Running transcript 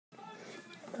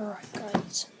Alright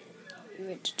guys,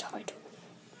 read the title.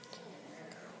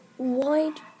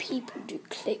 Why do people do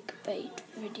clickbait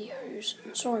videos?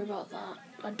 I'm sorry about that,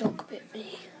 my dog bit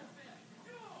me.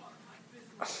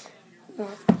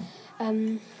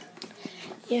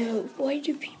 Yeah, why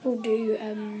do people do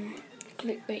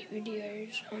clickbait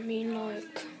videos? I mean,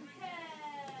 like,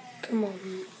 come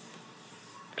on.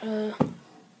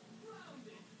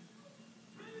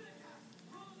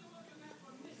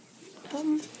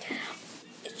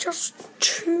 It's just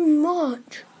too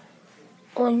much.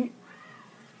 I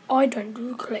don't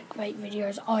do clickbait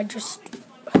videos.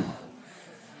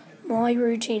 My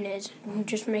routine is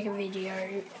just make a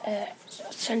video,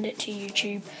 send it to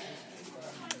YouTube,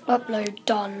 upload,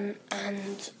 done,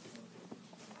 and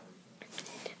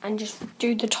just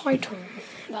do the title.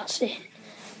 That's it.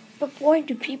 But why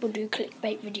do people do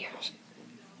clickbait videos?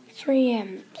 3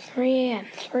 a.m., 3 a.m.,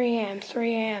 3 a.m.,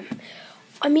 3 a.m.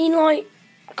 I mean, like,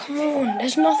 come on,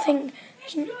 there's nothing.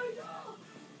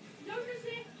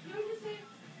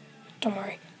 Don't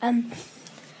worry.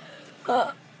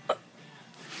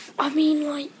 I mean,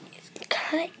 like,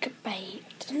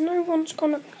 clickbait. No one's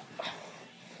gonna.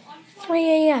 3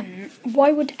 a.m.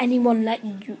 Why would anyone let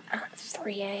you at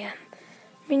 3 a.m.?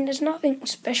 I mean, there's nothing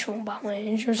special about it.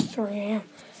 It's just 3 a.m.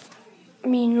 I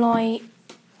mean, like.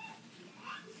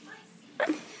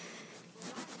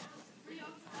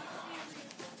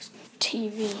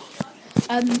 TV.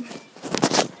 And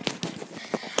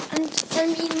I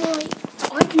mean, like,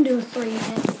 I can do a 3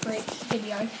 a.m.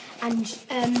 video and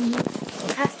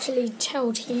actually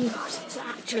tell to you guys it's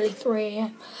actually 3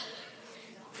 a.m.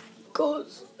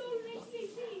 Because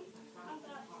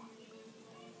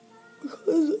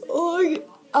I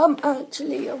am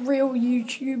actually a real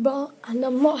YouTuber and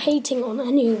I'm not hating on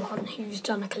anyone who's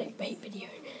done a clickbait video.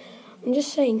 I'm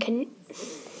just saying, can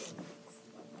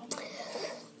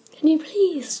you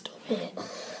please stop it?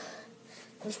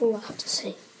 That's all I have to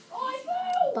say.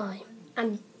 Bye.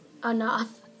 And no,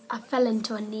 I fell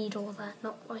into a needle there,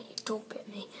 not like your dog bit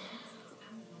me.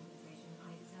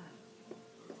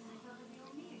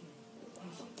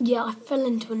 Yeah, I fell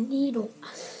into a needle.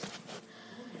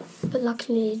 But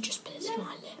luckily it just pierced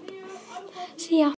my lip. See ya.